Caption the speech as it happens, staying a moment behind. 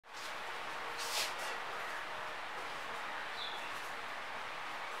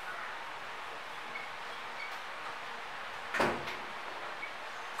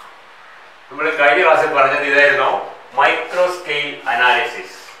നമ്മൾ കഴിഞ്ഞ ക്ലാസ്സിൽ പറഞ്ഞത് ഇതായിരുന്നു മൈക്രോ സ്കെയിൽ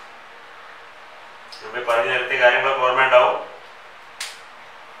അനാലിസിസ്. മുമ്പേ പറഞ്ഞു നിർത്തിയ കാര്യങ്ങളൊക്കെ ഓർമ്മ ഉണ്ടാവും.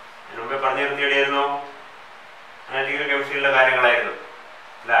 മുമ്പേ പറഞ്ഞു നിർത്തിയായിരുന്നു അനാലിറ്റിക്കൽ കെമിസ്ട്രിയിലുള്ള കാര്യങ്ങളായിരുന്നു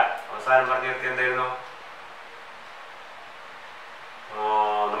അല്ല. അവസാനം പറഞ്ഞു നിർത്തി എന്തായിരുന്നു?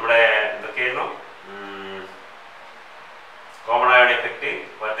 നമ്മുടെ എന്തൊക്കെയായിരുന്നു? കോമൺ അയോൺ എഫക്റ്റ്,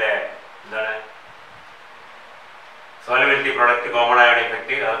 മറ്റേ എന്താണ് solubility product, common ion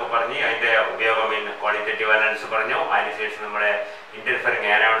effect, അതൊക്കെ പറഞ്ഞ് അതിൻ്റെ ഉപയോഗം ക്വാളിറ്റേറ്റീവ് അനാലിസിസ് പറഞ്ഞു. അതിനുശേഷം നമ്മുടെ ഇന്റർഫെറിംഗ്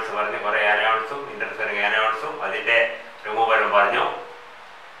ആനോൺസ് പറഞ്ഞു, കുറേ ആനോൺസും ഇന്റർഫെറിംഗ് ആനോൺസും അതിൻ്റെ റിമൂവലും പറഞ്ഞു.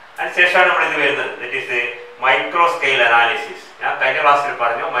 അതിനുശേഷമാണ് നമ്മൾ ഇത് വരുന്നത്, that is micro scale analysis. ഞാൻ കഴിഞ്ഞ ക്ലാസ്സിൽ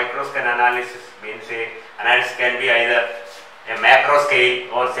പറഞ്ഞു micro scale analysis means analysis can be either A macro scale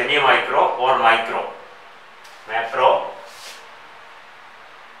or semi micro or micro. Macro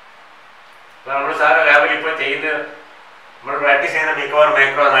നമ്മൾ സാറ് ലാബിൽ ഇപ്പോൾ ചെയ്യുന്ന നമ്മൾ പ്രാക്ടീസ് ചെയ്യുന്ന മിക്കവാറും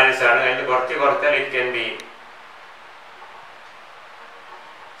മൈക്രോ അനാലിസിസ് ആണ്. അതിന് കുറച്ചാൽ it can be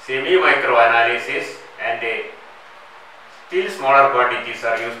semi micro analysis and still smaller quantities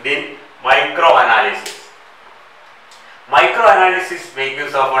are used in micro analysis. Micro analysis makes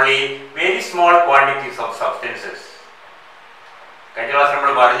use of only very small quantities of substances. കഴിഞ്ഞ ക്ലാസ്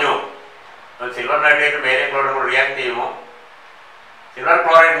നമ്മൾ പറഞ്ഞു silver nitrate barium chloride react ചെയ്യുമ്പോൾ silver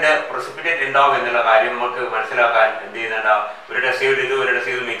ക്ലോറൈഡിന്റെ precipitate ഉണ്ടാവും എന്നുള്ള കാര്യം നമുക്ക് മനസ്സിലാക്കാൻ എന്ത് ചെയ്യുന്നുണ്ടാവും? ഒരു ടെസ്റ്റ് ചെയ്ത് ഇത് ഒരു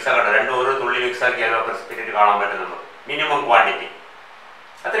ടെസ്റ്റ് ചെയ്ത് മിക്സ് ആക്കട്ടെ, രണ്ടും ഓരോ തുള്ളി മിക്സ് ആക്കിയാലും പ്രസിപ്പിറ്റേറ്റ് കാണാൻ പറ്റും നമുക്ക്. മിനിമം ക്വാണ്ടിറ്റി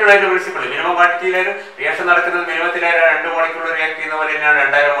അത്രയുള്ള അതിന്റെ പ്രിൻസിപ്പിൾ. മിനിമം ക്വാണ്ടിറ്റിയിലും റിയാക്ഷൻ നടക്കുന്നത് മിനിമത്തിലായാലും 2 മണിക്കൂർ റിയാക്ട് ചെയ്യുന്ന പോലെ തന്നെയാണ്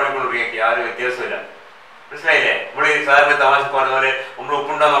 2000 മണിക്കൂർ റിയാക്ട് ചെയ്യുക. ആ ഒരു വ്യത്യാസമില്ല. മനസ്സിലായില്ലേ? നമ്മൾ ഈ സാറിന് താമസം പറഞ്ഞ പോലെ നമ്മൾ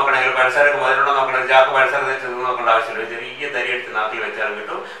ഉപ്പുണ്ടോ നോക്കണമെങ്കിൽ പഴസാരൊക്കെ മധുരമുണ്ടോ നോക്കണം, ചാക്ക് പഴസാര വെച്ച് നോക്കേണ്ട ആവശ്യമില്ല. ചെറിയ തരി എടുത്ത് നാക്കിൽ വെച്ചാലും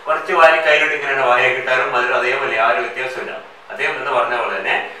കിട്ടും, കുറച്ച് വാരി കയ്യിലിട്ട് ഇങ്ങനെ വായ കിട്ടാനും മധുരം അതേപോലെ. ആ ഒരു വ്യത്യാസമില്ല. അദ്ദേഹം എന്ന് പറഞ്ഞ പോലെ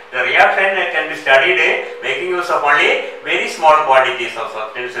തന്നെ reaction can be studied making use of only very small quantities of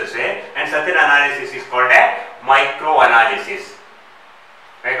substances and such an analysis is called a micro analysis.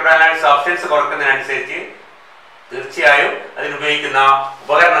 Micro analysis substance കുറക്കുന്നതിനനുസരിച്ച് തീർച്ചയായും അതിനുപയോഗിക്കുന്ന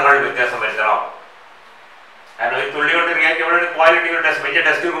ഉപകരണങ്ങളിൽ വ്യത്യാസം വരുത്തണം. കാരണം ഒരു തുള്ളി കൊണ്ട് റിയാക്ട് ഇവിടെ ക്വാളിറ്റി ടെസ്റ്റ് വലിയ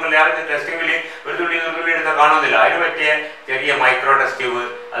ടെസ്റ്റ് ട്യൂബുകൾ യാതൊരു ടെസ്റ്റ് ട്യൂബിൽ ഒരു തുള്ളി എടുത്താൽ കാണുന്നില്ല. അതിന് പറ്റിയ ചെറിയ മൈക്രോ ടെസ്റ്റ് ട്യൂബ്,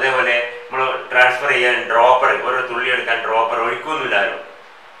 അതേപോലെ നമ്മൾ ട്രാൻസ്ഫർ ചെയ്യാൻ ഡ്രോപ്പർ, ഓരോ തുള്ളി എടുക്കാൻ ഡ്രോപ്പർ ഒഴിക്കൊന്നുമില്ലായിരുന്നു.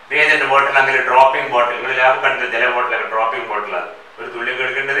 റിയേജന്റ് ബോട്ടിൽ അങ്ങനെ ഡ്രോപ്പിംഗ് ബോട്ടിൽ, നിങ്ങൾ ലാബ് കണ്ടില്ല ചില ബോട്ടിലൊക്കെ ഡ്രോപ്പിംഗ് ബോട്ടിലാണ് ഒരു തുള്ളിയൊക്കെ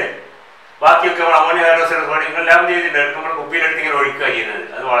എടുക്കേണ്ടത്. ബാക്കിയൊക്കെ നമ്മൾ അമോണിയ ഹൈഡ്രോക്സൈഡ് നിങ്ങൾ ലാബ് ചെയ്തിട്ടുണ്ട്, എടുക്കുമ്പോൾ കുപ്പിയിലെടുത്ത് ഇങ്ങനെ ഒഴിക്കുക ചെയ്യുന്നത്.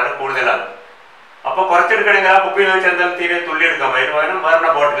 അത് വളരെ കൂടുതലാണ്. അപ്പോൾ കുറച്ചെടുക്കണമെങ്കിൽ ആ കുപ്പിയിൽ വെച്ച് എന്തായാലും തീരെ തുള്ളി എടുക്കാൻ പറ്റും. പകരം വേറെ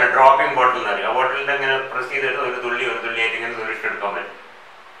ബോട്ടിൽ ഡ്രോപ്പിംഗ് ബോട്ടിൽ എന്ന് പറയും. ആ ബോട്ടിലിൻ്റെ ഇങ്ങനെ പ്രസ് ചെയ്തിട്ട് ഒരു തുള്ളി ആയിട്ട് ഇങ്ങനെ സൊല്യൂഷൻ എടുക്കാൻ പറ്റും.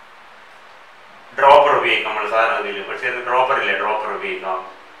 ഡ്രോപ്പർ ഉപയോഗിക്കാം നമ്മൾ സാധാരണ. പക്ഷേ അത് ഡ്രോപ്പറില്ലേ, ഡ്രോപ്പർ ഉപയോഗിക്കാം.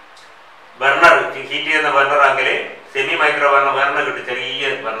 ബർണർ, ഹീറ്റ് ചെയ്യുന്ന ബർണർ ആണെങ്കിൽ സെമി മൈക്രോ ബർണർ കിട്ടും,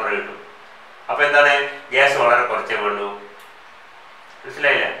 ചെറിയ ബർണർ കിട്ടും. അപ്പോൾ എന്താണ്, ഗ്യാസ് വളരെ കുറച്ചേ വേണ്ടു.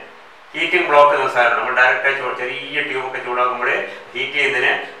 മനസ്സിലായില്ല? ഹീറ്റിംഗ് ബ്ലോക്ക് എന്ന സാധനം നമ്മൾ ഡയറക്റ്റായി ചെറിയ ട്യൂബൊക്കെ ചൂടാക്കുമ്പോൾ ഹീറ്റ്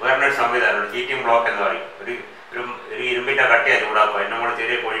ചെയ്യുന്നതിന് വേറൊരു സംവിധാനമുണ്ട്, ഹീറ്റിംഗ് ബ്ലോക്ക് എന്ന് പറയും. ഒരു ഇരുമ്പിൻ്റെ കട്ടിയാണ് ചൂടാക്കുക. അതിന് നമ്മൾ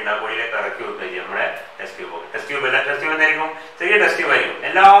ചെറിയ കോഴി ഉണ്ട്, ആ കോഴിയിലേക്ക് ഇറക്കി വെക്കുക ചെയ്യും നമ്മുടെ ടെസ്റ്റ് ട്യൂബ്. ടെസ്റ്റ് ട്യൂബ് എല്ലാ ടെസ്റ്റ് ട്യൂബ് എന്തായിരിക്കും? ചെറിയ ടെസ്റ്റ് ട്യൂബ് ആയിരിക്കും.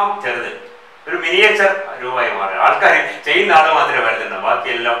 എല്ലാം ചെറുത്, ഒരു മിനിയേച്ചർ രൂപമായി മാറും. ആൾക്കാർ ചെയ്യുന്ന ആൾ മാത്രമേ വരുന്നുണ്ടാവും,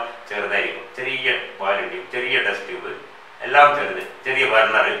 ബാക്കിയെല്ലാം ചെറുതായിരിക്കും. ചെറിയ വാലിൻ്റെയും ചെറിയ ടെസ്റ്റ് ട്യൂബ്, എല്ലാം ചെറുത്, ചെറിയ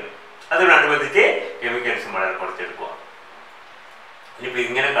ബർണർ. അതിനോടനുബന്ധിച്ച് കെമിക്കൽസും വളരെ കുറച്ചെടുക്കുക. ഇനിയിപ്പോൾ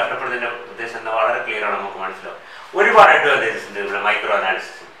ഇങ്ങനെ കഷ്ടപ്പെടുന്നതിൻ്റെ ഉദ്ദേശം എന്താ വളരെ ക്ലിയർ ആണ്, നമുക്ക് മനസ്സിലാവും. ഒരുപാട് അഡ്വാൻറ്റേജസ് ഉണ്ട് ഇവിടെ മൈക്രോ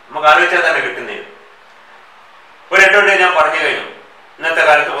അനാലിസിസ്. നമുക്ക് ആലോചിച്ചാൽ തന്നെ കിട്ടുന്നതിന് ഒരു അഡ്വാൻറ്റേജ് ഞാൻ പറഞ്ഞു കഴിഞ്ഞു. ഇന്നത്തെ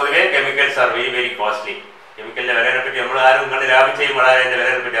കാലത്ത് പൊതുവേ chemicals are very very costly. കെമിക്കലിൻ്റെ വിലയെ പറ്റി നമ്മൾ ആരും നിങ്ങൾ ലാബ് ചെയ്യുമ്പോൾ അതിൻ്റെ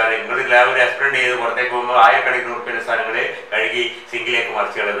വിലയെ പറ്റി അറിയാം. നിങ്ങൾ ലാബിൽ എക്സ്പെൻഡ് ചെയ്ത് പുറത്തേക്ക് പോകുമ്പോൾ ആയിരക്കണക്കിന് റുപ്യയുടെ സാധനങ്ങൾ കഴുകി സിങ്കിലേക്ക്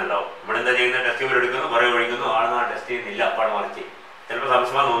മറിച്ച് കളയുന്നുണ്ടാവും. നമ്മളെന്താ ചെയ്യുന്നത്? ടെസ്റ്റ് ട്യൂബിൽ എടുക്കുന്നു, കുറേ ഒഴിക്കുന്നു, ആണെന്ന് ടെസ്റ്റ് ചെയ്യുന്നില്ല, അപ്പാണ് മറിച്ച്. ചിലപ്പോൾ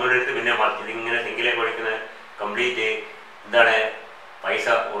സംശയം ഒന്നുകൂടെ എടുത്ത് പിന്നെ മറിച്ച് ഇതിങ്ങനെ സിങ്കിലേക്ക് ഒഴിക്കുന്നത് കംപ്ലീറ്റ് എന്താണ് പൈസ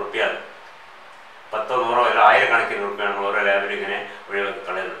ഉറുപ്പിയാണ്. 10 100 അല്ല ആയിരക്കണക്കിന് ഉറുപ്പിയാണ് നമ്മൾ ഓരോ ലാബിൽ ഇങ്ങനെ ഒഴിവാക്കി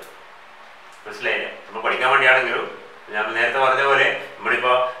കളയുന്നത്. മനസ്സിലായില്ലേ? നമ്മൾ പഠിക്കാൻ വേണ്ടിയാണെങ്കിലും ഞാൻ നേരത്തെ പറഞ്ഞ പോലെ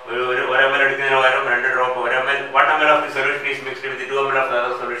നമ്മളിപ്പോൾ ഒരു ml എടുക്കുന്നതിന് പകരം 2 drop 1 ml of the solution is mixed with 2 ml of the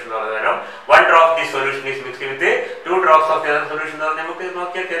other solution എന്ന് പറഞ്ഞ പകരം 1 drop the solution is mixed with 2 drops of the other solution എന്ന് പറഞ്ഞാൽ നമുക്ക്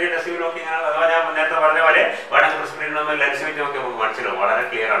നോക്കിയാൽ ചെറിയ ടെസ്റ്റ് നോക്കി ഇങ്ങനെ അഥവാ ഞാൻ നേരത്തെ പറഞ്ഞ പോലെ വേണമെങ്കിൽ പ്രിസ്ക്രിപ്ഷൻ ലെൻസ് വെച്ച് നോക്കി നമുക്ക് മനസ്സിലാവും. വളരെ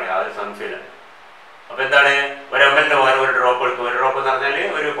ക്ലിയർ ആണ്, യാതൊരു സംശയമില്ല. അപ്പോൾ എന്താണ്, 1 ml പകരം 1 ഡ്രോപ്പ് എടുക്കും. 1 ഡ്രോപ്പ് എന്ന് പറഞ്ഞാൽ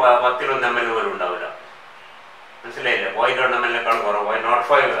ഒരു 10 ml പോലും ഉണ്ടാവില്ല. മനസ്സിലായില്ലേ? 0.1 ml കുറവ്,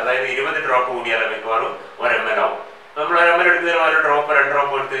 0.05, അതായത് 20 ഡ്രോപ്പ് കൂടിയാൽ മിക്കവാറും 1 ml ആവും. നമ്മൾ 1 ml എടുക്കുന്നതിന് 1 ഡ്രോപ്പ് 2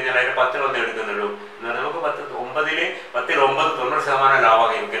 ഡ്രോപ്പ് എടുത്തു കഴിഞ്ഞാൽ അതിന് 10 എടുക്കുന്നുള്ളൂ. എന്നാൽ നമുക്ക് 10 90% ലാഭം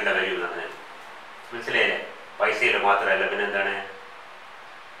കെമിക്കലിൻ്റെ വാല്യൂ എന്നാണ്. മനസ്സിലായില്ലേ? പൈസയിൽ മാത്രമല്ല, പിന്നെ എന്താണ്,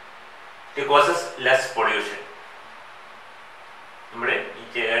 ഇറ്റ് കോസസ് ലെസ് പൊല്യൂഷൻ. നമ്മുടെ ഈ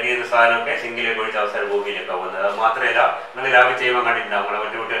ആഡ് ചെയ്യുന്ന സാധനമൊക്കെ സിങ്കിലേക്ക് ഒഴിച്ച് അവസാനം ഭൂമിയിലേക്ക് പോകുന്നത്. അത് മാത്രമല്ല നിങ്ങൾ ലാബിൽ ചെയ്യുമ്പോൾ കണ്ടിട്ടുണ്ടാവും. നമ്മളെ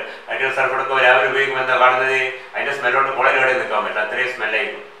മറ്റു ഹൈഡ്രജൻ സൾഫറൊക്കെ ലാബിൽ ഉപയോഗിക്കുമ്പോൾ എന്താ കാണുന്നത്, അതിൻ്റെ സ്മെല്ലോട്ട് കുളയിലൂടെ നിൽക്കാൻ പറ്റില്ല, അത്രയും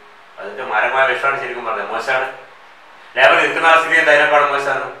സ്മെല്ലായിരിക്കും. അതിൻ്റെ മാരകമായ വിഷമാണ് ശരിക്കും പറഞ്ഞത്, മോശമാണ്. ലാബിൽ നിൽക്കുന്ന ആ സ്ഥിതി എന്തായാലും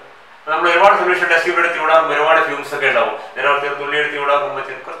മോശമാണ്. നമ്മൾ ഒരുപാട് സൊല്യൂഷൻ ടെസ്റ്റ് ട്യൂബ് എടുത്ത് ചൂടാക്കുമ്പോൾ ഒരുപാട് ഫ്യൂംസ് ഒക്കെ ഉണ്ടാവും. നിരവധി തുള്ളി എടുത്ത് ചൂടാക്കുമ്പോൾ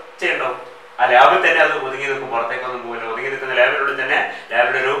കുറച്ചേ ഉണ്ടാവും. ആ ലാബിൽ തന്നെ അത് ഒതുങ്ങി നിൽക്കും, പുറത്തേക്കൊന്നും പോകില്ല. ഒതുങ്ങി നിൽക്കുന്ന ലാബിനുള്ളിൽ തന്നെ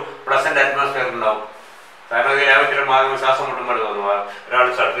ലാബിലൊരു പ്ലസന്റ് അറ്റ്മോസ്ഫിയർ ഉണ്ടാവും. കാരണം ഈ ലാബിൽ മാർഗം ശ്വാസം മുട്ടുമ്പോൾ തോന്നുക. ഒരാൾ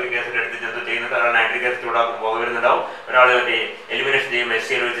സൾഫ്യൂരിക് ആസിഡ് എടുത്ത് ചെന്ന് ചെയ്യുന്നത്, ഒരാൾ നൈട്രിക് ആസിഡ് ചൂടാക്കുമ്പോൾ പുക വരുന്നുണ്ടാവും, ഒരാൾ മറ്റേ എലിമിനേഷൻ ചെയ്യുമ്പോൾ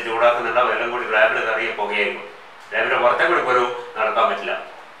HCl വെച്ച് ചൂടാക്കുന്നുണ്ടാവും. എല്ലാം കൂടി ലാബിൽ നിറയെ പുകയായിരിക്കും. ലാബിന്റെ പുറത്തേക്ക് കൂടി പോലും നടക്കാൻ പറ്റില്ല.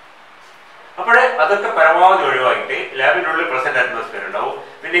 അപ്പോഴേ അതൊക്കെ പരമാവധി ഒഴിവാക്കിയിട്ട് ലാബിനുള്ളിൽ പ്രസന്റ് അറ്റ്മോസ്ഫിയർ ഉണ്ടാവും.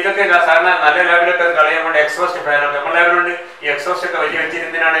 പിന്നെ ഇതൊക്കെ സാധാരണ നല്ല ലാബിലൊക്കെ അത് കളയാൻ വേണ്ടി എക്സോസ്റ്റ് ഫാനൊക്കെ നമ്മുടെ ലാബിലുണ്ട്. ഈ എക്സോസ്റ്റ് ഒക്കെ വലിയ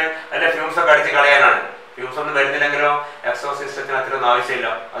വെച്ചിരുന്നതിനാണ്, അല്ല ഫ്യൂംസ് ഒക്കെ അടിച്ച് കളയാനാണ്. ഫ്യൂംസ് ഒന്നും വരുന്നില്ലെങ്കിലോ എക്സോസ്റ്റ് സിസ്റ്റത്തിന് അത്രയൊന്നും ആവശ്യമില്ല,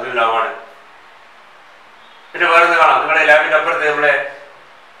 അതും ലാഭമാണ്. പിന്നെ വേറെ കാണാം, നിങ്ങളുടെ ലാബിന്റെ അപ്പുറത്ത്, നമ്മുടെ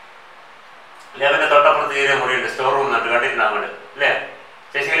ലാബിന്റെ തൊട്ടപ്പുറത്ത് തീരെ മുറിയുണ്ട്, സ്റ്റോർ റൂം എന്നിട്ട് കണ്ടിട്ടുണ്ടാകും അല്ലേ?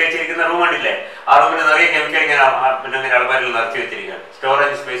 ശശികല വെച്ചിരിക്കുന്ന റൂം കണ്ടില്ലേ? ആ റൂമിൽ നിറയെ കെമിക്കൽ ഇങ്ങനെ പിന്നെ അങ്ങനെ അളമാരിൽ നിറച്ച് വെച്ചിരിക്കുകയാണ്.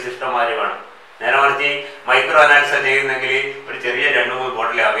 Storage space ഇഷ്ടംമാരുമാണ്. നേരെ മറിച്ച് മൈക്രോ അനാലിസിസ് ചെയ്യുന്നെങ്കിൽ ഒരു ചെറിയ 2-3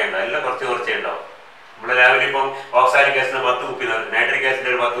 ബോട്ടിൽ ആകെയുണ്ടോ, എല്ലാം കുറച്ചേ ഉണ്ടാവും. നമ്മുടെ ലാബിൽ ഇപ്പം ഓക്സാലിക് ആസിഡിന് 10 കുപ്പി, നൈട്രിക്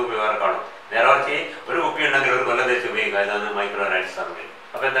ആസിഡിന് 10 കുപ്പി വേറെ കാണും. നേരെ മറിച്ച് ഒരു കുപ്പി ഉണ്ടെങ്കിൽ ഒരു കൊല്ലം തേച്ച് ഉപയോഗിക്കുക. അതാണ് മൈക്രോ അനാലിസിസ് ആണെങ്കിൽ.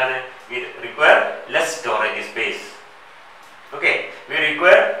 അപ്പൊ എന്താണ്, V require less storage space. Okay, V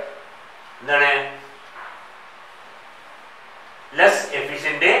require എന്താണ്, ലെസ്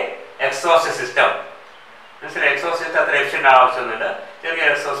എഫിഷ്യന്റ് എക്സോസ്റ്റ് സിസ്റ്റം. മനസ്സിലായി? എക്സോസ്റ്റ് സിസ്റ്റം അത്ര എഫിഷ്യന്റ് ആവശ്യമൊന്നുമില്ല. ചെറിയ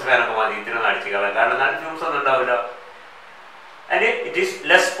എക്സോസ്റ്റ് ഫാനൊക്കെ മതി, ഇത്തിരി അടിച്ചു കളയാം. കാരണം നല്ല ഫ്യൂംസ് ഒന്നും ഉണ്ടാവില്ല. And it is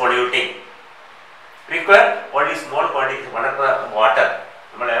less പൊള്യൂട്ടിങ്. Require only small quantity water.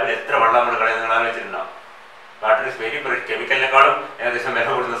 നമ്മൾ എത്ര വെള്ളം നമ്മൾ കളയുന്ന നിങ്ങൾ ആലോചിച്ചിട്ടുണ്ടാവും. Water is very ബ്രിഡ്. കെമിക്കലിനെക്കാളും ഏകദേശം വില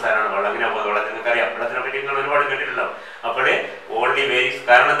കൂടുന്ന സാധനമാണ് വെള്ളം. അങ്ങനെ പോകുന്നത് വെള്ളത്തിന് നിങ്ങൾക്കറിയാം. വെള്ളത്തിനെ പറ്റി നിങ്ങൾ ഒരുപാട് കേട്ടിട്ടുണ്ടാവും. അപ്പോൾ ഓൺലി വേരീസ്.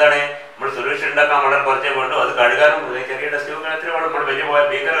 കാരണം എന്താണ്, നമ്മൾ സൊല്യൂഷൻ ഉണ്ടാക്കാൻ വളരെ കുറച്ചേ വേണ്ടു. അത് കഴുകാനും ചെറിയ ടെസ്റ്റ് ട്യൂബ് എത്ര വെള്ളം, നമ്മൾ വലിയ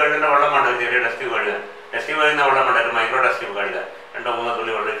ബീക്കർ കഴുകുന്ന വെള്ളം വേണ്ട, ചെറിയ ടെസ്റ്റ് ട്യൂബ് കഴുകാൻ. ടെസ്റ്റ് ട്യൂബ് കഴിയുന്ന വെള്ളം വേണ്ട, ഒരു മൈക്രോ ടെസ്റ്റ് ട്യൂബ് കഴുകാൻ 2-3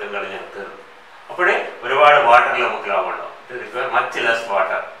 തുള്ളി വെള്ളം ഇട്ടും കളിഞ്ഞാൽ തീർന്നു. അപ്പോഴേ ഒരുപാട് വാട്ടറിൽ നമുക്ക് ലാഭമുണ്ടോ. Much less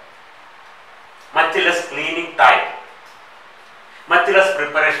water, much less cleaning time, much less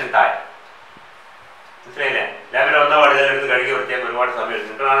preparation time. മനസ്സിലായില്ലേ? ലാബിൽ ഒന്നോ വടുതലെടുത്ത് കഴുകി വൃത്തിയാക്കി ഒരുപാട് സമയം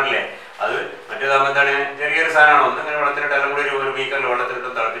എടുത്തിട്ടാണല്ലേ. അത് മറ്റേതാകുമ്പോൾ എന്താണ്, ചെറിയൊരു സാധനമാണ്. ഒന്നിങ്ങനെ വെള്ളത്തിലിട്ട് എല്ലാം കൂടി ഒരു ബീക്കറിൽ വെള്ളത്തിലിട്ട്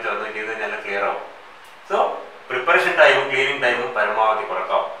തിളപ്പിച്ച് വന്ന് ചെയ്ത് കഴിഞ്ഞാൽ ക്ലിയർ ആവും. സോ പ്രിപ്പറേഷൻ ടൈമും ക്ലീനിങ് ടൈമും പരമാവധി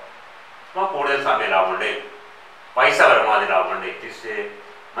കുറക്കാം. അപ്പോൾ കൂടുതൽ സമയം ലാഭമുണ്ട്, പൈസ പരമാവധി ലാഭമുണ്ട്. It is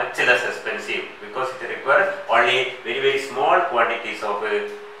much less expensive because it require only very small quantities of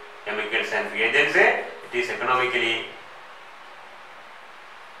chemicals and reagents. It is economically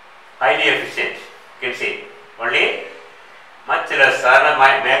highly efficient. You can see only much less.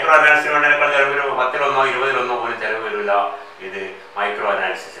 Macro analysis വേണ്ടതിനേക്കാൾ ചിലപ്പോൾ 10-1 20 പോലും ചിലവ് വരില്ല ഇത് മൈക്രോ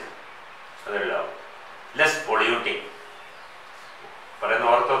അനാലിസിസിന്. അതല്ല ലെസ് പൊള്യൂട്ടിങ്. പറയുന്ന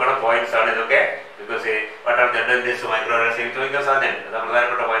ഓർത്ത് വെക്കണം points ആണ് ഇതൊക്കെ. Because what are the advantages micro analysis ചോദിക്കാൻ സാധ്യത. അത്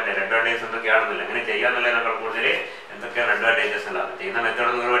പ്രധാനപ്പെട്ട പോയിന്റ്. അഡ്വാൻറ്റേജസ് എന്തൊക്കെയാണെന്നില്ല, എങ്ങനെ ചെയ്യാന്നുള്ളതിനേക്കാൾ കൂടുതൽ എന്തൊക്കെയാണ് അഡ്വാൻറ്റേജസ് ഉണ്ടാകുന്നത്. ചെയ്യുന്ന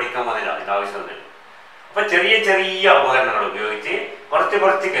മെത്തേഡ് നിങ്ങൾ പഠിക്കാൻ പോകുന്നില്ല, അതിൻ്റെ ആവശ്യമൊന്നുമില്ല. അപ്പൊ ചെറിയ ചെറിയ ഉപകരണങ്ങൾ ഉപയോഗിച്ച്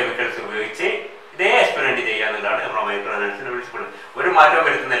കുറച്ച് കെമിക്കൽസ് ഉപയോഗിച്ച് ഇതേ എക്സ്പെരിമെന്റ് ചെയ്യാന്നുള്ളതാണ് നമ്മൾ മൈക്രോ അനാലിസിസിനെ വിളിച്ചപ്പെടുന്നത്. ഒരു മാറ്റവും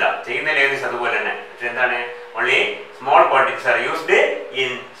വരുത്തുന്നില്ല, ചെയ്യുന്നതിൽ ഏകദേശം അതുപോലെ തന്നെ. പക്ഷെ എന്താണ്, only small quantities are used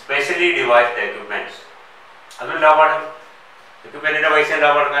in specially devised equipments. അതും ലാഭമാണ്. എക്യുപ്മെന്റിന്റെ പൈസ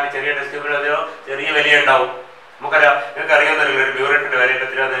ലാഭമാണ്. കാരണം ചെറിയ ടെസ്റ്റ് ട്യൂബിൽ അതിന് ചെറിയ വിലയുണ്ടാവും. നമുക്കറിയാം, നിങ്ങൾക്ക് അറിയാവുന്നറിയില്ല, ഒരു ബ്യൂററ്റിന്റെ വില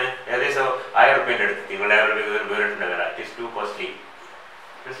എത്രയാണ്? ഏകദേശം 1000 രൂപേന്റെ അടുത്ത്. നിങ്ങളുടെ ബ്യൂററ്റിന്റെ വില ഇറ്റ് ഈസ് ടു കോസ്റ്റ്ലി.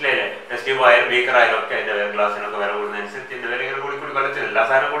 മനസ്സിലായില്ലേ? ടെസ്റ്റ് ട്യൂബ് ആയാലും ബീക്കർ ആയാലും ഒക്കെ അതിന്റെ ഗ്ലാസിനൊക്കെ വില കൂടുന്നതനുസരിച്ച് ഇതിന്റെ വില ഇങ്ങനെ കൂടി കളിച്ചില്ല. എല്ലാ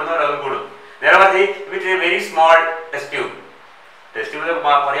സാധനം കൂടുന്നവരും അതും കൂടും. നേരെ മറിച്ച് with very small test tube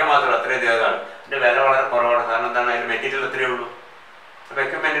പറയാൻ മാത്രമല്ല അത്രയും ദേഹമാണ്. ഇതിന്റെ വില വളരെ കുറവാണ്. കാരണം എന്താണ്, അതിന്റെ മെറ്റീരിയൽ എത്രയേ ഉള്ളൂ. അപ്പൊ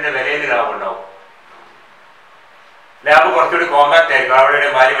എക്യുപ്മെന്റിന്റെ വിലയിൽ ലാഭം ഉണ്ടാവും. ലാബ് കുറച്ചുകൂടി കോമ്പാക്ട് ആയിരിക്കും. അവിടെ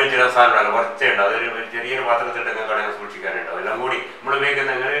വാരി വലിച്ചിടുന്ന സാധനമല്ല, കുറച്ചേ ഉണ്ടാവും. അതൊരു ചെറിയൊരു പാത്രത്തിട്ടൊക്കെ കടയിൽ സൂക്ഷിക്കാനുണ്ടാവും. എല്ലാം കൂടി നമ്മൾ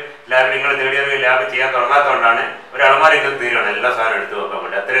ഉപയോഗിക്കുന്ന ലാബിൽ നിങ്ങൾ തേടിയൊരു ലാബ് ചെയ്യാൻ തുടങ്ങാത്തതുകൊണ്ടാണ് ഒരു അളമാരി തീരുകയാണ് എല്ലാ സാധനം എടുത്തു വെക്കാൻ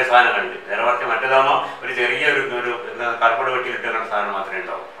വേണ്ടി. അത്രയും സാധനങ്ങളുണ്ട്. നേരെ മറിച്ച് മറ്റേതാകുമ്പോൾ ഒരു ചെറിയൊരു കാർബോർഡ് വെട്ടിയിലിട്ടുന്ന സാധനം മാത്രമേ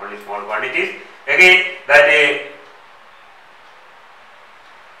ഉണ്ടാവും. Only small quantities. Again, that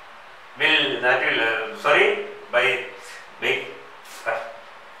will by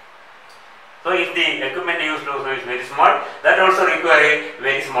so if the equipment used also is very small, that also require a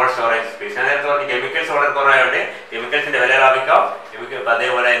very small storage space. And therefore the chemicals വളരെ കുറവായതുകൊണ്ട് കെമിക്കൽസിന്റെ വില ലാഭിക്കാം.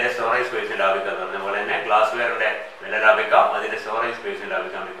 അതേപോലെ അതിന്റെ സ്റ്റോറേജ് സ്പേസ് ലാഭിക്കാം. അതുപോലെ തന്നെ ഗ്ലാസ് വെയറിന്റെ വില ലാഭിക്കാം, അതിന്റെ സ്റ്റോറേജ് സ്പേസ്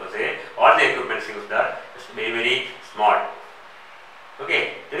ലാഭിക്കാം. Because all the equipments used are very small. Okay,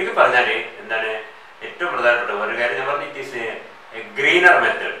 എനിക്ക് പറഞ്ഞാല് എന്താണ് ഏറ്റവും പ്രധാനപ്പെട്ട ഒരു കാര്യം ഞാൻ പറഞ്ഞു, it is A greener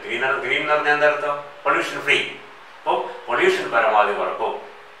method. Green എന്ന് പറഞ്ഞാൽ എന്താ അർത്ഥം? Pollution free. അപ്പോൾ പൊല്യൂഷൻ പരമാവധി കുറക്കും.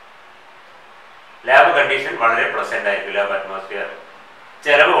 ലാബ് കണ്ടീഷൻ വളരെ പ്ലസന്റ് ആയിരിക്കും. ലാബ് അറ്റ്മോസ്ഫിയർ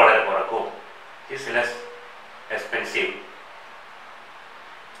ചെലവ് വളരെ കുറക്കും. Is less expensive.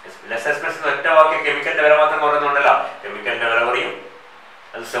 Less expensive ഒറ്റ വാക്കി കെമിക്കലിന്റെ വില മാത്രം കുറയുന്നുണ്ടല്ലോ. കെമിക്കലിന്റെ വില കുറയും,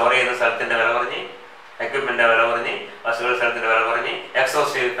 അത് സ്റ്റോർ ചെയ്യുന്ന സ്ഥലത്തിന്റെ വില കുറഞ്ഞ്, എക്വിപ്മെന്റിന്റെ വില കുറഞ്ഞ്, വസ്തുക്കളുടെ സ്ഥലത്തിന്റെ വില കുറഞ്ഞ്,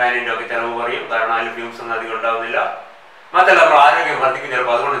 എക്സോസ്റ്റ് ഫാനിന്റെ ഒക്കെ ചിലവ് കുറയും. കാരണം അതിൽ ഫ്യൂംസ് ഒന്നും അധികം ഉണ്ടാവുന്നില്ല. മാത്രമല്ല നമ്മൾ ആരോഗ്യം വർദ്ധിക്കും,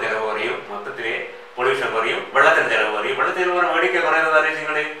 ചിലപ്പോൾ അതുകൊണ്ട് ചിലവ് കുറയും. മൊത്തത്തില് പൊല്യൂഷൻ കുറയും, വെള്ളത്തിന് ചിലവ് കുറയും. വെള്ളത്തിന് മേടിക്കാൻ കുറയുന്നത്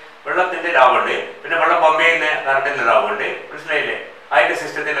നിങ്ങൾ വെള്ളത്തിന്റെ ലാഭമുണ്ട്, പിന്നെ വെള്ളം പമ്പ് ചെയ്യുന്ന കറണ്ടിന്റെ ലാഭമുണ്ട്. മനസ്സിലായില്ലേ? അതിന്റെ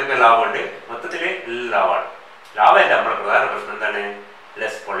സിസ്റ്റത്തിലൊക്കെ ലാഭമുണ്ട്. മൊത്തത്തില് ലാഭമാണ്. ലാഭമല്ല, നമ്മുടെ പ്രധാന പ്രശ്നം എന്താണ്?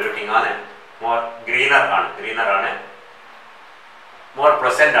 ലെസ് പൊല്യൂട്ടിങ് ആണ്, മോർ ഗ്രീനർ ആണ്, മോർ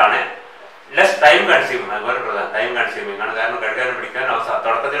പ്ലസന്റ് ആണ്, ലെസ് ടൈം കൺസ്യൂമിങ്. അത് വേറെ പ്രധാനം, ടൈം കൺസ്യൂമിങ് ആണ്. കാരണം കഴുകാനും പിടിക്കാനും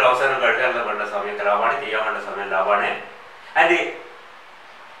തുടക്കത്തിൽ അവസാനം കഴുകാനുള്ള വേണ്ട സമയമൊക്കെ ലാഭമാണ്, ചെയ്യാൻ വേണ്ട സമയം ലാഭമാണ്. ആൻഡ്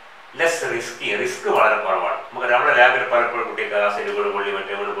ലെസ് റിസ്ക് വളരെ കുറവാണ്. നമുക്ക് നമ്മുടെ ലാബിൽ പലപ്പോഴും കുട്ടികൾക്ക് ആസിഡുകൾ പൊള്ളി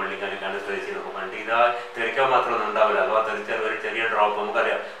മറ്റേ പൊള്ളിക്കാൻ ശ്രദ്ധിച്ച് നോക്കുന്നുണ്ട്. ഇതാ തെറിക്കാൻ മാത്രമൊന്നും ഉണ്ടാവില്ല. അഥവാ തെറിച്ചാൽ ഒരു ചെറിയ ഡ്രോപ്പ്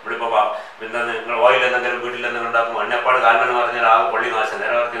നമുക്കറിയാം. നമ്മളിപ്പോൾ എന്താ നിങ്ങൾ ഓയിൽ എന്തെങ്കിലും വീട്ടിൽ എന്തെങ്കിലും ഉണ്ടാക്കുമ്പോൾ എണ്ണപ്പാട് കാൽമെന്ന് പറഞ്ഞാൽ ആകെ പൊള്ളി നാശം.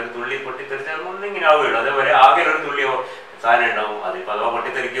 നേരെ ഒരു തുള്ളി പൊട്ടിത്തെറിച്ചാൽ ഒന്നിങ്ങനെ ആവുകയുള്ളൂ. അതേപോലെ ആകെ ഒരു തുള്ളിയോ സാധനം ഉണ്ടാവും. അതിപ്പോൾ അഥവാ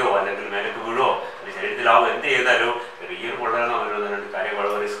പൊട്ടിത്തെറിക്കുകയോ അല്ലെങ്കിൽ മേലേക്ക് വീഴോ അല്ലെങ്കിൽ ശരീരത്തിലാവും, എന്ത് ചെയ്താലും ചെറിയൊരു പൊള്ളണം വരുന്ന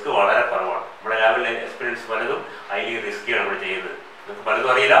കാര്യം റിസ്ക് വളരെ കുറവാണ്. നമ്മുടെ ലാബിലെ എക്സ്പീരിയൻസ് പലതും ഹൈലി റിസ്ക്കിയാണ് നമ്മൾ ചെയ്യുന്നത്. നിങ്ങൾക്ക് പലതും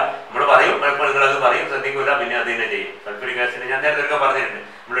അറിയില്ല, നമ്മൾ പറയും, പലപ്പോൾ നിങ്ങളത് പറയും, ശ്രദ്ധിക്കില്ല, പിന്നെ അത് തന്നെ ചെയ്യും. സൾഫ്യൂരിക് ആസിഡ് ഞാൻ നേരത്തെ പറഞ്ഞിട്ടുണ്ട്.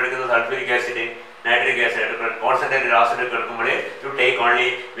 നമ്മളെടുക്കുന്ന sulphuric acid, nitric acid, concentrated acid ഒക്കെ എടുക്കുമ്പോൾ you take only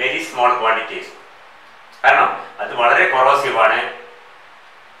very small quantities. കാരണം അത് വളരെ കൊറോസീവാണ്.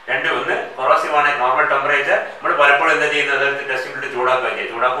 ഒന്ന് കൊറോസീവാണ്, നോർമൽ ടെമ്പറേച്ചർ. നമ്മൾ പലപ്പോഴും എന്താ ചെയ്യുന്നത്? അതെടുത്ത് ടെസ്റ്റിലിട്ട് ചൂടാക്കുകയും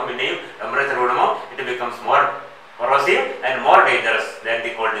ചെയ്യും. ചൂടാക്കുമ്പോൾ പിന്നെയും ടെമ്പറേച്ചർ കൂടുമ്പോൾ it becomes more corrosive and more dangerous than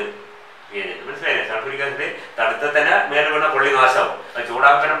the called. മനസ്സിലായില്ലേ? സൾഫ്യൂരിക് ആസിഡ് തടുത്ത തന്നെ മേലെ വീണ പൊള്ളി നാശവും. അത്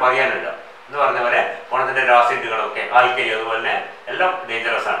ചൂടാക്കാൻ പറയാനില്ല എന്ന് പറഞ്ഞ പോലെ കോൺസെൻട്രേറ്റഡ് ആസിഡുകളൊക്കെ ആൽക്കലി അതുപോലെ എല്ലാം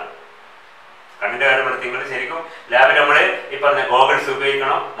ഡേഞ്ചറസ് ആണ്. കണ്ണിന്റെ കാര്യം എടുത്തെങ്കിൽ ശരിക്കും ലാബിൽ നമ്മൾ ഈ പറഞ്ഞ ഗോഗിൾസ്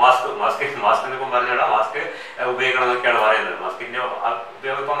ഉപയോഗിക്കണം, മാസ്കിനിപ്പം പറഞ്ഞോളാം, മാസ്ക് ഉപയോഗിക്കണം എന്നൊക്കെയാണ് പറയുന്നത്. മാസ്കിന്റെ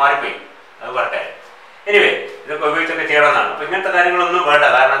ഉപയോഗം ഇപ്പം മാറിപ്പോയി, അത് പറട്ടെ. എനിവേ ഇതൊക്കെ ഉപയോഗിച്ചൊക്കെ ചെയ്യണമെന്നാണ്. അപ്പൊ ഇങ്ങനത്തെ കാര്യങ്ങളൊന്നും വേണ്ട.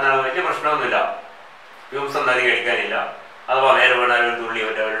 കാരണം എന്താണ്? വലിയ പ്രശ്നമൊന്നുമില്ല, ഫ്യൂംസ് ഒന്നും അധികം കഴിക്കാനില്ല. അഥവാ മേലെ വീണാൽ ഒരു തുള്ളി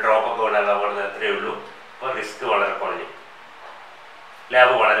ഒരു ഡ്രോപ്പൊക്കെ വീണാൽ അതുപോലെ അത്രയേ ഉള്ളൂ. അപ്പോൾ റിസ്ക് വളരെ കുറഞ്ഞു,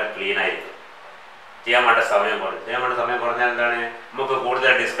 ലാബ് വളരെ ക്ലീൻ ആയിരിക്കും, ചെയ്യാൻ വേണ്ട സമയം കുറഞ്ഞു. ചെയ്യാൻ വേണ്ട സമയം കുറഞ്ഞാൽ എന്താണ്? നമുക്ക്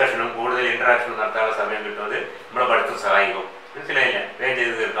കൂടുതൽ ഡിസ്കഷനും കൂടുതൽ ഇന്ററാക്ഷനും നടത്താനുള്ള സമയം കിട്ടുന്നത് നമ്മുടെ പഠിത്തം സഹായിക്കും. മനസ്സിലായില്ലേ? വേഗം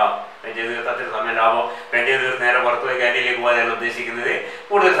ചെയ്ത് തീർക്കാം. വേഗം ചെയ്ത് തീർത്താത്തിൽ സമയം ലാഭം. വേഗം ചെയ്ത് തീർത്ത് നേരെ പുറത്ത് പോയി ക്യാൻറ്റീനിലേക്ക് പോകാനാണ് ഉദ്ദേശിക്കുന്നത്.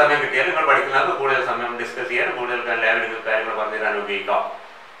 കൂടുതൽ സമയം കിട്ടിയാൽ നിങ്ങൾ പഠിക്കുന്നവർക്ക് കൂടുതൽ സമയം ഡിസ്കസ് ചെയ്യാൻ, കൂടുതൽ ലാബിൽ കാര്യങ്ങൾ പറഞ്ഞു തരാൻ ഉപയോഗിക്കാം.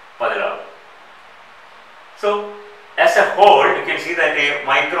 അപ്പോൾ അതിലാവും. So as a whole you can see that a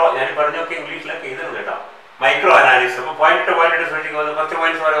micro ഞാൻ പറഞ്ഞൊക്കെ ഇംഗ്ലീഷിലൊക്കെ എഴുതുന്നു കേട്ടോ. Micro analysis. അപ്പോൾ പോയിന്റ് പോയിന്റ് ശ്രദ്ധിക്കുന്നത് കുറച്ച്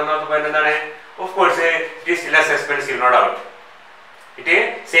പോയിന്റ്സ് പറയാം. ഒന്നാമത്തെ പോയിന്റ് എന്താണ്? Of course it is less expensive, no doubt. It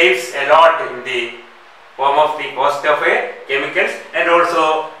saves a lot in the form of the cost of a chemicals and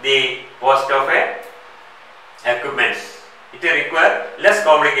also the cost of a equipments. It require less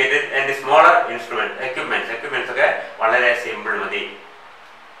complicated and smaller instrument equipments ഒക്കെ വളരെ simple മതി,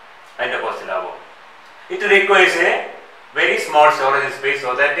 അതിന്റെ cost ലാഭം. It requires a very small storage space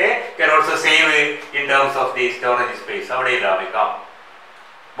so that can also save in terms of the storage space. അവിടെ ലാഭിക്കാം.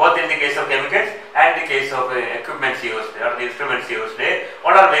 Both in the case of chemicals and the case of equipments used or the instruments used,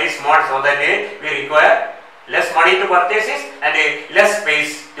 all are very small so that we require less money to purchase it and less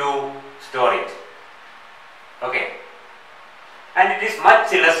space to store it. Okay, and it is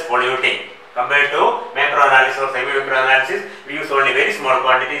much less polluting compared to macro analysis or semi macro analysis. We use only very small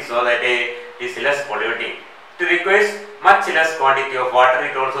quantities so that it is less polluting. It requires much less quantity of water.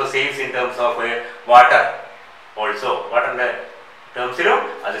 It also saves in terms of water also. Water termsilum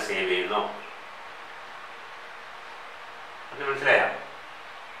അത് save ചെയ്യുന്നു. അത് മനസ്സിലായോ?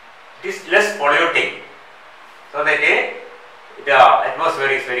 It is less polluting so that the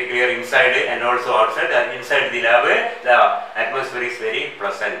atmosphere is very clear inside and also outside. And inside the lab the atmosphere is very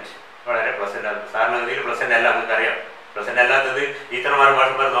pleasant. വളരെ pleasant ആണ്. സാധാരണഗതിയിൽ pleasant അല്ല, നമുക്കറിയാം. Pleasant അല്ലാത്തത് ടീച്ചർമാരും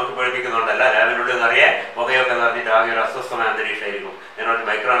ഭാഷമാരും നോക്കി പഠിപ്പിക്കുന്നുണ്ടല്ല. ലാബിനുള്ളിൽ നിറയെ പുകയൊക്കെ നിറഞ്ഞിട്ട് ആകെ ഒരു അസ്വസ്ഥമായ അന്തരീക്ഷമായിരിക്കും. അതിനോട്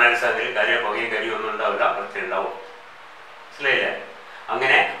മൈക്രോ അനാലിസിസ് ആണെങ്കിൽ കാര്യം പുകയും കരിയും ഒന്നും ഉണ്ടാവില്ല, കുറച്ചുണ്ടാവും. മനസ്സിലായില്ലേ?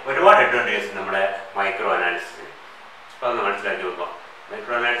 അങ്ങനെ ഒരുപാട് അഡ്വാൻറ്റേജസ് നമ്മുടെ മൈക്രോ അനാലിസിസിന്. അപ്പോൾ അതൊന്ന് മനസ്സിലാക്കി നോക്കാം.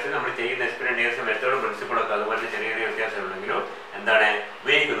 മൈക്രോ അനാലിസിസ് നമ്മൾ ചെയ്യുന്ന എക്സ്പെരിമെന്റേഴ്സ് മെത്തേഡും പ്രിൻസിപ്പിളൊക്കെ അതുപോലെ ചെറിയ ചെറിയ വ്യത്യാസമുണ്ടെങ്കിലും എന്താണ്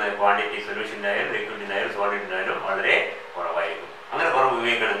ഉപയോഗിക്കുന്ന ക്വാണ്ടിറ്റി സൊല്യൂഷൻ്റെ ആയാലും ലിക്വിഡിൻ്റെ ആയാലും സോളിഡിൻ്റെ ആയാലും വളരെ കുറവായിരിക്കും. അങ്ങനെ കുറവ്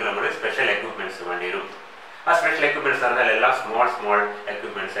ഉപയോഗിക്കണമെങ്കിൽ നമ്മൾ സ്പെഷ്യൽ എക്വിപ്മെന്റ്സ് വേണ്ടി വരും. ആ സ്പെഷ്യൽ എക്വിപ്മെന്റ്സ് പറഞ്ഞാൽ എല്ലാം സ്മോൾ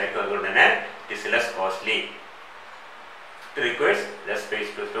എക്വിപ്മെന്റ്സ് ആയിരിക്കും. അതുകൊണ്ട് തന്നെ it is less costly. It requires less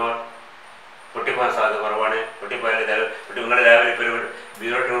space to store. പൊട്ടിപ്പോകാൻ സാധ്യത കുറവാണ്. പൊട്ടിപ്പോയാൽ നിങ്ങളുടെ ലാബിൽ ഇപ്പോൾ ഒരു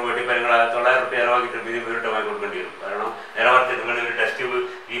 0 പൊട്ടിപ്പോയാൽ നിങ്ങൾ 900 രൂപ ചിലവാക്കിയിട്ട് ഇത് വീട്ടമായി കൊടുക്കേണ്ടി വരും. കാരണം നേരെ മറിച്ച് നിങ്ങൾ ഒരു ടെസ്റ്റ് ട്യൂബ്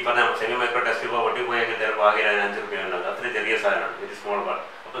ഈ പറഞ്ഞ സെമി മൈക്രോ ടെസ്റ്റ് ട്യൂബ് പൊട്ടിപ്പോയെങ്കിൽ ചിലപ്പോൾ ആകെ 5 രൂപ ഉണ്ടാകും. അത്രയും ചെറിയ സാധനമാണ്, വെരി സ്മോൾ പാർട്ട്.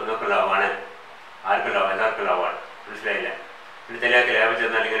 അപ്പോൾ നിങ്ങൾക്ക് ലാഭമാണ്, ആർക്കും ലാഭം, എല്ലാവർക്കും ലാഭമാണ്. മനസ്സിലായില്ല? പിന്നെ ചിലർക്ക് ലാബ്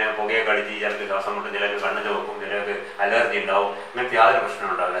ചെന്നാൽ ഇങ്ങനെ പുകയൊക്കെ അടിച്ച് ചിലർക്ക് ശ്വാസം മുട്ടും, ചിലർക്ക് കണ്ണ് ചോക്കും, ചിലർക്ക് അലർജി ഉണ്ടാവും. ഇങ്ങനത്തെ യാതൊരു പ്രശ്നം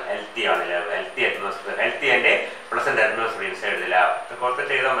ഉണ്ടാവില്ല. ഹെൽത്തിയാണ് lab, healthy atmosphere, healthy and pleasant atmosphere inside the lab. ഇതൊക്കെ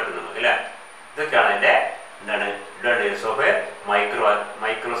കുറച്ച് എഴുതാൻ പറ്റും നമുക്ക് അല്ലേ? ഇതൊക്കെയാണ് എൻ്റെ എന്താണ് advantages of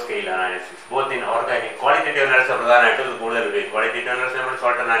micro scale analysis. Both in organic qualitative analysis പ്രധാനമായിട്ട് ഇത് കൂടുതൽ ഉപയോഗിക്കും. ക്വാളിറ്റേറ്റീവ് അനാലിസിസ് നമ്മൾ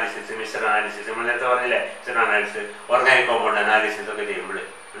സോൾട്ട് അനാലിസിസ്, മിക്സർ അനാലിസിസ്, നമ്മൾ നേരത്തെ പറഞ്ഞില്ലേ mixer analysis, organic compound analysis ഒക്കെ ചെയ്യുമ്പോൾ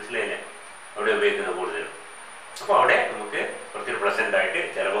മനസ്സിലായില്ലേ അവിടെ ഉപയോഗിക്കുന്നത് കൂടുതലും. അപ്പോൾ അവിടെ നമുക്ക് കുറച്ചൊരു പ്ലസൻ്റ് ആയിട്ട്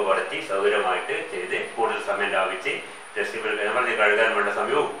ചിലവ് കുറച്ച് സൗകര്യമായിട്ട് ചെയ്ത് കൂടുതൽ സമയം ലാഭിച്ച് ടെസ്റ്റുകൾ നമ്മൾ കഴുകാൻ വേണ്ട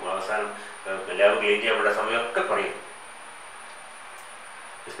സമയവും അവസാനം ലാബ് ക്ലീൻ ചെയ്യാൻ വേണ്ട സമയമൊക്കെ കുറയും.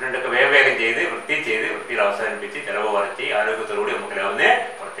 എക്സ്പെരിമെൻ്റൊക്കെ വേഗം ചെയ്ത് വൃത്തിയിൽ അവസാനിപ്പിച്ച് ചിലവ് കുറച്ച് ആരോഗ്യത്തോടുകൂടി നമുക്ക് ലാബിനെ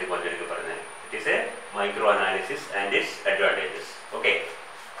പുറത്തേക്ക് വന്നിരിക്കും പറഞ്ഞത്. It is A micro analysis and it's advantages. Okay,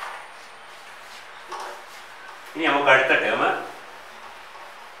 ഇനി നമുക്ക് അടുത്ത ടേം.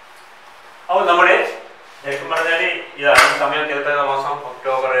 അപ്പോൾ നമ്മുടെ ശരിക്കും പറഞ്ഞാൽ ഇതാണ് സമയം ചിലപ്പോൾ മാസം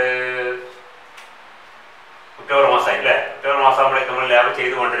ഒക്ടോബർ മാസമായി അല്ലേ? ഒക്ടോബർ മാസമാകുമ്പോഴേക്ക് നമ്മൾ ലാബ്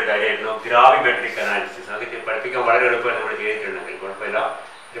ചെയ്തുകൊണ്ടൊരു കാര്യമായിരുന്നു ഗ്രാവിമെട്രിക് അനാലിസിസ്. അതൊക്കെ പഠിപ്പിക്കാൻ വളരെ എളുപ്പമായി നമ്മൾ ചെയ്തിട്ടുണ്ടെങ്കിൽ കുഴപ്പമില്ല.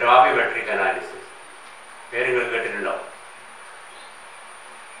 ഗ്രാവിമെട്രിക് അനാലിസിസ് പേര് നിങ്ങൾ കേട്ടിട്ടുണ്ടോ?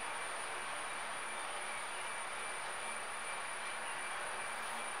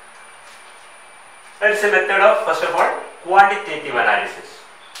 It's a method of, first of all, quantitative analysis.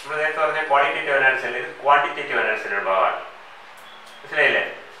 നമ്മൾ നേരത്തെ പറഞ്ഞ ക്വാളിറ്റേറ്റീവ് അനാലിസിസ് അല്ല, ഇത് ക്വാണ്ടിറ്റേറ്റീവ് അനാലിസിസിന്റെ ഭാഗമാണ്. മനസ്സിലായില്ലേ?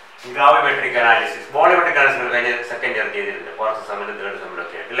 ഗ്രാവിമെട്രിക് അനാലിസിസ്, വോളിയോമെട്രിക് അനാലിസിസ് കഴിഞ്ഞ സെക്കൻഡ് ഇയർ ചെയ്തിട്ടുണ്ട്, ഫോർത്ത് സെമ്മിലും തേർഡ് സെമ്മിലും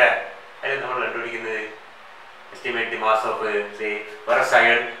ഒക്കെ ആയിട്ട് അല്ലേ? അതിൽ നമ്മൾ കണ്ടുപിടിക്കുന്നത് estimate the mass of say ferrous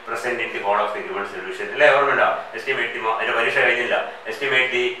iron present in the whole of the given solution അല്ലേ? ഓർമ്മയുണ്ടോ? estimate the അതിന്റെ പരീക്ഷ കഴിഞ്ഞില്ല. estimate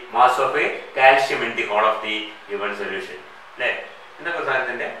the mass of calcium in the whole of the given solution അല്ലേ? എന്തൊക്കെ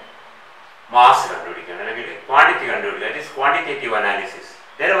സാധനത്തിന്റെ മാസ് കണ്ടുപിടിക്കണം അല്ലെങ്കിൽ ക്വാണ്ടിറ്റി കണ്ടുപിടിക്കുക. That is quantitative analysis.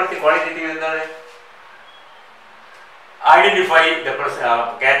 നേരെ മറിച്ച് ക്വാളിറ്റേറ്റീവ് എന്താണ്? Identify the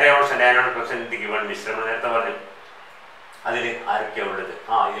cations and anions present in the given മിശ്രണം. നേരത്തെ പറഞ്ഞു അതിൽ ആരൊക്കെയാണ് ഉള്ളത്?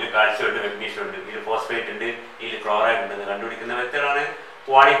 ഇതിൽ കാൽസ്യം ഉണ്ട്, മെഗ്നീഷ്യം ഉണ്ട്, ഇതിൽ ഫോസ്ഫേറ്റ് ഉണ്ട്, ഇതിൽ ക്ലോറൈഡ് ഉണ്ടെന്ന് കണ്ടുപിടിക്കുന്ന മെത്തേഡാണ്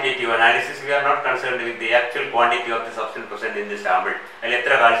quantitative analysis. V are not concerned with the actual quantity of the substance present in the sample. അതിൽ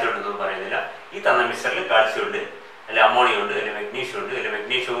എത്ര കാൽസ്യം ഉണ്ടെന്നൊന്നും പറയുന്നില്ല. ഈ തന്ന മിക്സറിൽ കാൽസ്യം ഉണ്ട്, അതിൽ അമോണിയം ഉണ്ട്, അതിൽ മെഗ്നീഷ്യം ഉണ്ട്, അതിൽ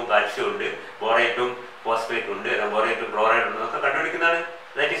മെഗ്നീഷ്യവും കാൽസ്യവും ഉണ്ട്, ബോറേറ്റും ഫോസ്ഫേറ്റും ഉണ്ട്, അല്ലെങ്കിൽ ബോറേറ്റും ക്ലോറൈഡ് ഉണ്ടെന്നൊക്കെ കണ്ടുപിടിക്കുന്നതാണ്.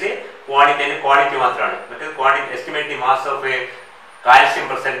 ദാറ്റ് ഈസ് എ ക്വാണ്ടിറ്റി മാത്രമാണ്. മറ്റേ estimate the mass of A calcium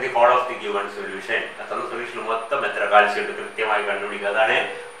percent the whole of the given solution. തന്ന സൊല്യൂഷനിൽ മൊത്തം എത്ര കാൽസ്യം ഉണ്ട് കൃത്യമായി കണ്ടുപിടിക്കുക. അതാണ്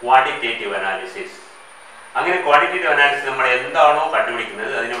ക്വാണ്ടിറ്റേറ്റീവ് അനാലിസിസ്. അങ്ങനെ ക്വാണ്ടിറ്റേറ്റീവ് അനാലിസിസ് നമ്മൾ എന്താണോ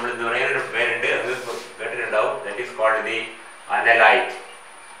കണ്ടുപിടിക്കുന്നത് അതിന് നമ്മൾ എന്ത് പറയുന്നൊരു പേരുണ്ട്, അത് കേട്ടിട്ടുണ്ടാവും. That is called the analyte.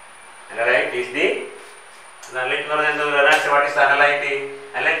 Analyte is the analyte എന്ന് പറഞ്ഞാൽ എന്താ? Analysis what is analyte?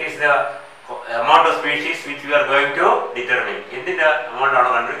 Analyte is the amount of species which we are going to determine. എന്തിന്റെ amount ആണോ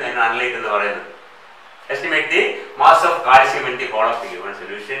കണ്ടുപിടിക്കുന്നത് അതിന് അനലൈറ്റ് എന്ന് പറയുന്നത്. Estimate the mass of calcium in the whole of the given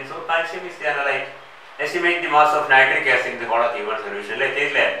solution. So calcium is the analyte. Estimate the mass of nitric acid in the whole of the given solution. Like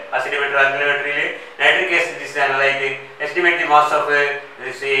this, acidometer, alkalometer, nitric acid is the analyte. Estimate the mass of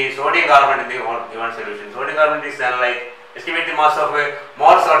sodium carbonate in the whole given solution. Sodium carbonate is the analyte. Estimate the mass of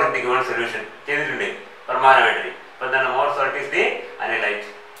more salt in the given solution. ചെയ്തിട്ടുണ്ട് പെർമാനോമെട്രി. അപ്പോൾ എന്താണ്? More salt is the analyte.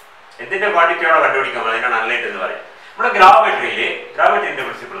 എന്തിന്റെ ക്വാണ്ടിറ്റിയാണോ കണ്ടുപിടിക്കാൻ അതിനാണ് analyte എന്ന് പറയും. നമ്മുടെ ഗ്രാവിമെട്രിന്റെ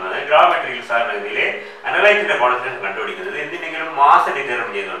principle എന്ന് പറഞ്ഞാൽ ഗ്രാവിമെട്രിയിൽ സാധാരണഗതിയിൽ അനലൈറ്റിന്റെ കോൺസെൻട്രേഷൻ കണ്ടുപിടിക്കുന്നത് എന്തിനെങ്കിലും മാസ് ഡിറ്റർമിൻ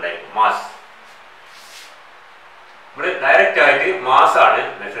ചെയ്യുന്നുണ്ടായിരിക്കും. മാസ് നമ്മൾ ഡയറക്റ്റ് ആയിട്ട് മാസ് ആണ്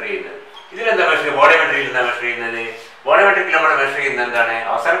മെഷർ ചെയ്യുന്നത്. ഇതിലെന്താ മെഷർ? വോളിയോമെട്രിയിൽ എന്താ മെഷർ ചെയ്യുന്നത്? വോളിയോമെട്രിക്കിൽ നമ്മൾ മെഷർ ചെയ്യുന്നത് എന്താണ്?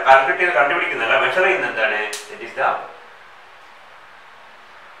 അവസാനം കാൽക്കുലേറ്റ് ചെയ്ത് കണ്ടുപിടിക്കുന്നതല്ല, മെഷർ ചെയ്യുന്നത് എന്താണ്? ഇറ്റ് ഈസ് ദ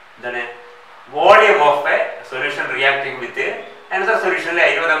എന്താണ് volume of A solution reacting with another സൊല്യൂഷനിൽ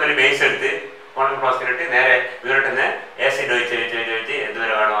 20 ml ബേസ് എടുത്ത് കോൺട്രോൾ ഫ്ലാസ്കിലിട്ട് നേരെ വീട്ടിൽ ആസിഡ് ഒഴിച്ച്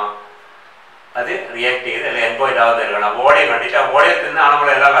എന്തുവരെ കാണുമോ അത് റിയാക്ട് ചെയ്ത് അല്ലെങ്കിൽ എൻപോയിന്റ് ആവുന്ന വരെ കാണാം. വോളിയം കണ്ടിട്ട് ആ വോളിയത്തിൽ നിന്നാണ് നമ്മൾ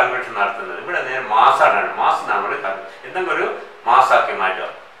എല്ലാ കാൽക്കുലേഷൻ നടത്തുന്നത്. ഇവിടെ നേരെ മാസാണ്. മാസ് നമ്മൾ എന്തെങ്കിലും ഒരു മാസാക്കി മാറ്റുക.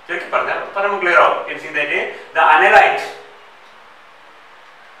 ചുരുക്കി പറഞ്ഞാൽ ക്ലിയർ ആവും. The analyte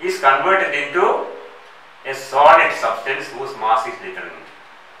is converted into A solid substance whose mass is determined.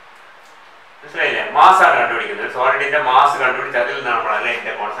 മനസ്സിലായില്ലേ? മാസാണ് കണ്ടുപിടിക്കുന്നത്. സോളിഡിന്റെ മാസ് കണ്ടുപിടിച്ച് അതിൽ നിന്നാണ് നമ്മൾ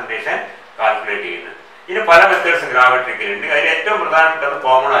അനലൈറ്റിന്റെ കോൺസെൻട്രേഷൻ കാൽക്കുലേറ്റ് ചെയ്യുന്നത്. ഇതിന് പല മെത്തേഡ്സ് ഗ്രാവിമെട്രിക്കിലുണ്ട്. അതിൽ ഏറ്റവും പ്രധാനപ്പെട്ടത്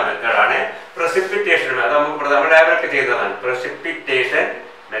കോമൺ ആയ മെത്തേഡാണ് പ്രസിപ്പിറ്റേഷൻ. അത് നമുക്ക് നമ്മൾ ലാബിലൊക്കെ ചെയ്തതാണ് പ്രസിപ്പിറ്റേഷൻ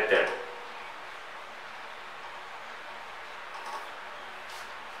മെത്തേഡ്.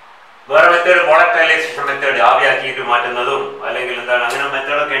 വേറെ മെത്തേഡ് വോളറ്റൈലൈസേഷൻ മെത്തേഡ്, ആവിയാക്കിയിട്ട് മാറ്റുന്നതും അല്ലെങ്കിൽ എന്താണ് അങ്ങനെ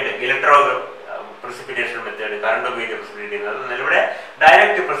മെത്തേഡൊക്കെ ഉണ്ട്. precipitation method, current ഉപയോഗിച്ച് precipitate ചെയ്യുന്നത്. അതൊന്നും ഇവിടെ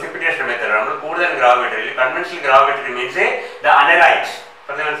ഡയറക്റ്റ് precipitation method ആണ്. നമ്മൾ കൂടുതൽ ഗ്രാവിമെട്രിയിൽ conventional gravimetry means the analyte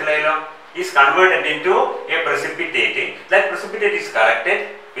പറഞ്ഞ മനസ്സിലായല്ലോ is converted into a precipitate. That precipitate is collected,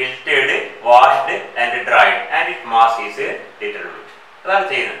 filtered, washed and dried and its mass is determined. അതാണ്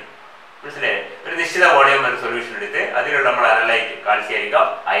ചെയ്യുന്നത്. മനസ്സിലായി? ഒരു നിശ്ചിത വോളിയം ഒരു സൊല്യൂഷൻ എടുത്ത് അതിലുള്ള നമ്മൾ അനലൈറ്റ് കാൽസ്യം ആയിരിക്കാം,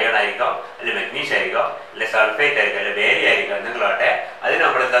 അയൺ ആയിരിക്കാം, അല്ലെങ്കിൽ മെഗ്നീഷ്യം ആയിരിക്കാം, അല്ലെങ്കിൽ സൾഫേറ്റ് ആയിരിക്കാം, അല്ലെങ്കിൽ ബേരി ആയിരിക്കാം, എന്തെങ്കിലാട്ടെ അതിന്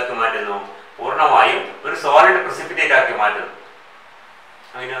നമ്മൾ എന്താക്കി മാറ്റുന്നു? പൂർണ്ണമായും ഒരു സോളിഡ് പ്രസിപ്പിറ്റേറ്റ് ആക്കി മാറ്റുന്നു.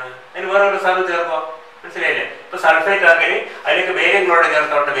 അങ്ങനെയാണ്. അതിന് വേറെ ഒരു സാധനം ചേർക്കുക. മനസ്സിലായില്ലേ? ഇപ്പൊ സൾഫേറ്റ് ആണെങ്കിൽ അതിലേക്ക് barium chloride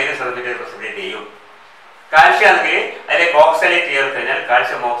ചേർത്തോണ്ട് barium sulphate precipitate ചെയ്യും. കാൽഷ്യം ആണെങ്കിൽ അതിലേക്ക് ഓക്സലേറ്റ് ചേർത്ത് കഴിഞ്ഞാൽ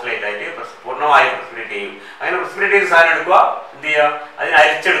കാൽഷ്യം ഓക്സലേറ്റ് ആയിട്ട് പൂർണ്ണമായും പ്രസിപ്പിറ്റേറ്റ് ചെയ്യും. അങ്ങനെ പ്രസിപ്പിറ്റേറ്റ് ചെയ്ത സാധനം എടുക്കുക, എന്ത് ചെയ്യുക? അതിനെ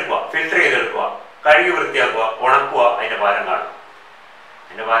അരിച്ചെടുക്കുക, ഫിൽറ്റർ ചെയ്തെടുക്കുക, കഴുകി വൃത്തിയാക്കുക, ഉണക്കുക, അതിന്റെ ഭാരം കാണും.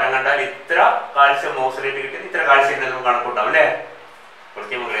 അതിന്റെ ഭാരം കണ്ടാൽ ഇത്ര കാൽഷ്യം ഓക്സലേറ്റ് കിട്ടും, ഇത്ര കാൽഷ്യം നമുക്ക് കണക്കൂട്ടാം അല്ലേ?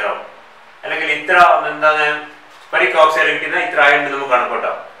 കൃത്യം ക്ലിയർ ആവും. അല്ലെങ്കിൽ ഇത്ര എന്താണ് ഫെറിക് ഓക്സൈഡ് കിട്ടുന്ന ഇത്ര ആയതുകൊണ്ട് നമുക്ക്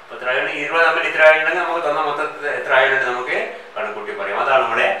കണക്കൂട്ടാം. അപ്പൊ ഇത്ര ആയതുകൊണ്ട് 20 തമ്മിൽ ഇത്ര ആയതുണ്ടെങ്കിൽ നമുക്ക് തന്ന മൊത്തത്തിൽ എത്ര ആയതുകൊണ്ട് നമുക്ക് കണക്കൂട്ടി പറയാം. അതാണ്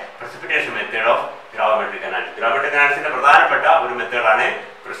നമ്മുടെ precipitation method of gravimetric analysis. Gravimetric analysis പ്രധാനപ്പെട്ട ഒരു മെത്തേഡാണ്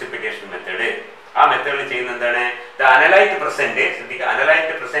precipitation method. ആ മെത്തേഡിൽ ചെയ്യുന്ന എന്താണ്? The analyte present, ശ്രദ്ധിക്കുക,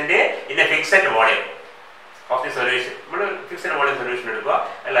 analyte present in a fixed volume of the solution. നമ്മൾ ഫിക്സഡ് വോളിയം സൊല്യൂഷൻ എടുക്കുക,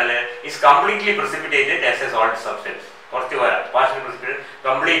 അല്ലാതെ is completely precipitated as a solid substance. കുറച്ച് വരാം പാർഷ്യൽ precipitate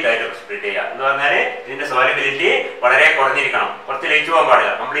കംപ്ലീറ്റ് ആയിട്ട് precipitate ചെയ്യുക എന്ന് പറഞ്ഞാൽ ഇതിന്റെ സോലിബിലിറ്റി വളരെ കുറഞ്ഞിരിക്കണം, കുറച്ച് ലയിച്ചു പോകാൻ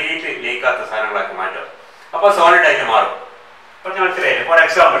പാടില്ല, കംപ്ലീറ്റ് ലയിക്കാത്ത സാധനങ്ങളാക്കി മാറ്റും. അപ്പോൾ സോളിഡ് ആയിട്ട് മാറും. കുറച്ച് മനസ്സിലായില്ലേ? ഫോർ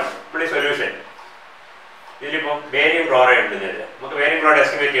എക്സാമ്പിൾ നമ്മൾ ഈ സൊല്യൂഷൻ ഇതിലിപ്പം ബേരിയം ക്ലോറൈഡ് ഉണ്ടെന്നില്ല, നമുക്ക് ബേരിയം ക്ലോറൈഡ്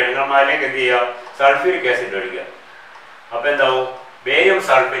എസ്റ്റിമേറ്റ് ചെയ്യണം. നമ്മൾ അതിലേക്ക് എന്ത് ചെയ്യുക? സൾഫ്യൂരിക് ആസിഡ് ഒഴിക്കുക. അപ്പൊ എന്താവും? ബേരിയം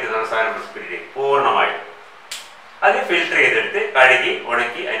സൾഫേറ്റ് എന്ന സാധനം precipitate ചെയ്യും പൂർണ്ണമായും. അത് ഫിൽറ്റർ ചെയ്തെടുത്ത് കഴുകി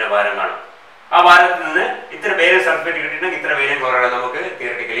ഉണക്കി അതിന്റെ ഭാരം കാണും. ആ ഭാരത്തിൽ നിന്ന് ഇത്ര ബേരിയം സൾഫേറ്റ് കിട്ടിയിട്ടുണ്ടെങ്കിൽ ഇത്ര ബേരിയം ക്ലോറൈഡ് നമുക്ക്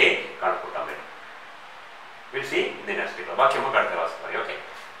തിയററ്റിക്കലി കണക്കൂട്ടാൻ പറ്റും. Will see in the next class. ബാക്കി നമുക്ക് അടുത്ത ക്ലാസ് പറയാം. ഓക്കെ.